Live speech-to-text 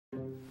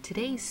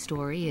Today's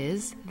story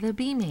is The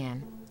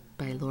Beeman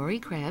by Lori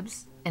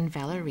Krebs and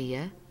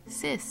Valeria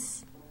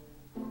Sis.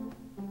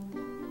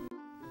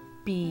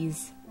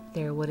 Bees.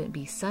 There wouldn't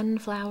be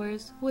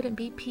sunflowers, wouldn't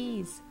be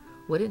peas,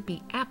 wouldn't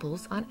be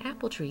apples on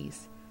apple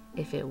trees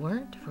if it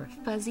weren't for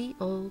fuzzy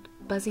old,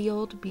 buzzy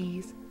old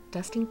bees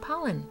dusting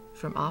pollen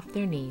from off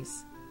their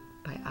knees.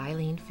 By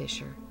Eileen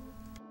Fisher.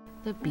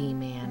 The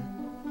Beeman.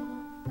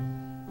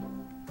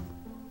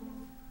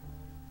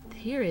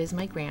 Here is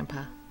my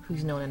grandpa,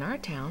 who's known in our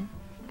town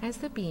as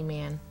the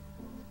Beeman.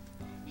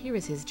 Here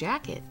is his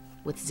jacket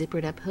with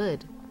zippered up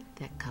hood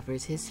that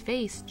covers his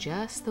face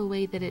just the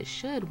way that it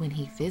should when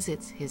he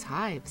visits his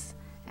hives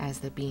as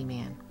the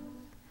Beeman.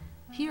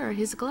 Here are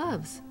his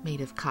gloves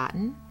made of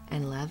cotton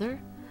and leather,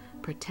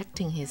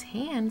 protecting his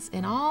hands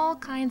in all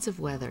kinds of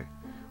weather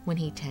when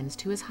he tends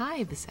to his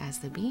hives as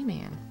the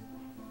Beeman.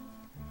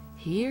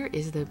 Here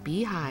is the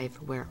beehive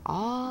where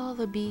all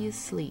the bees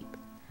sleep,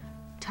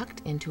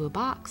 tucked into a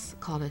box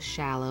called a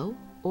shallow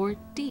or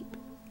deep,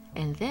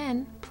 and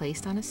then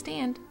placed on a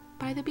stand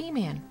by the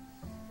Beeman.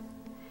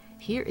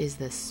 Here is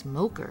the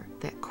smoker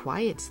that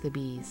quiets the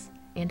bees,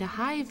 and a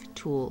hive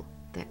tool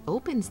that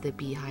opens the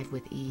beehive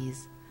with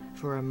ease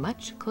for a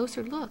much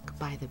closer look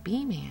by the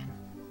Beeman.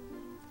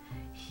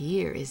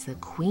 Here is the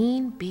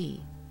queen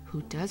bee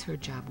who does her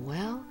job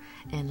well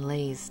and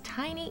lays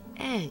tiny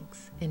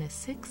eggs in a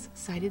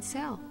 6-sided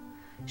cell.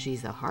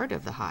 She's the heart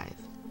of the hive,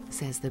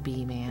 says the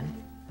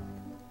Beeman.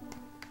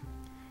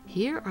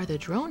 Here are the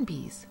drone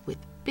bees with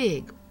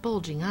big,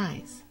 bulging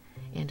eyes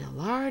and a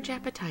large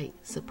appetite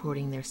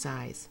supporting their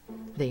size.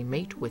 They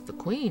mate with the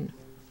queen,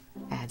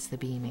 adds the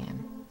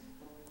Beeman.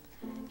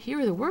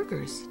 Here are the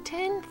workers,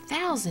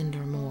 10,000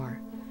 or more,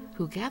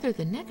 who gather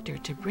the nectar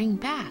to bring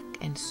back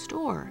and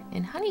store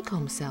in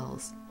honeycomb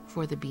cells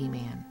for the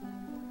Beeman.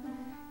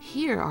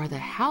 Here are the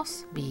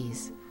house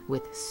bees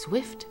with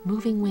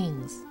swift-moving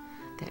wings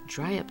that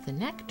dry up the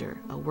nectar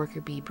a worker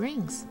bee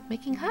brings,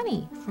 making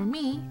honey for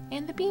me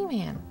and the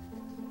Beeman.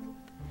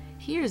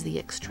 Here's the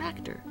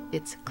extractor.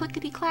 It's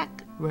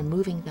clickety-clack,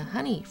 removing the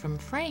honey from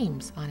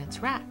frames on its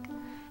rack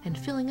and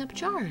filling up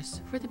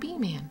jars for the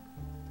Beeman.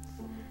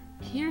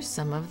 Here's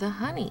some of the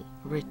honey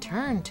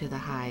returned to the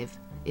hive.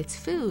 It's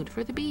food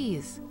for the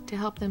bees to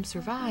help them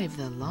survive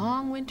the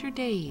long winter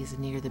days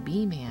near the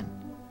Beeman.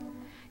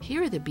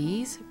 Here are the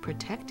bees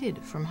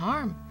protected from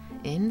harm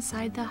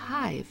inside the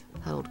hive,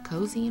 huddled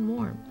cozy and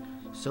warm.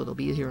 So they'll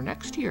be here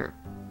next year,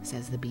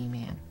 says the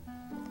Beeman.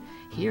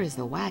 Here is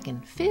the wagon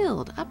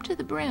filled up to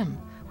the brim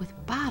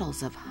with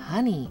bottles of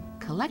honey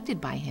collected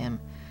by him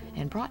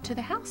and brought to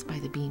the house by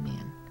the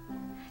Beeman.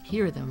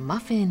 Here are the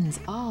muffins,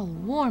 all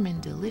warm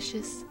and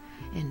delicious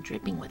and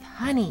dripping with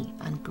honey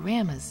on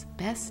Grandma's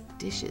best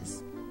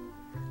dishes.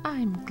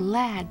 I'm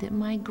glad that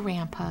my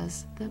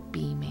grandpa's the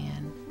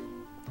Beeman.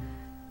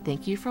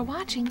 Thank you for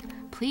watching.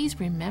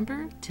 Please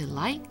remember to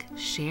like,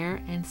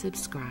 share, and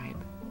subscribe.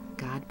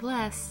 God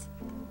bless.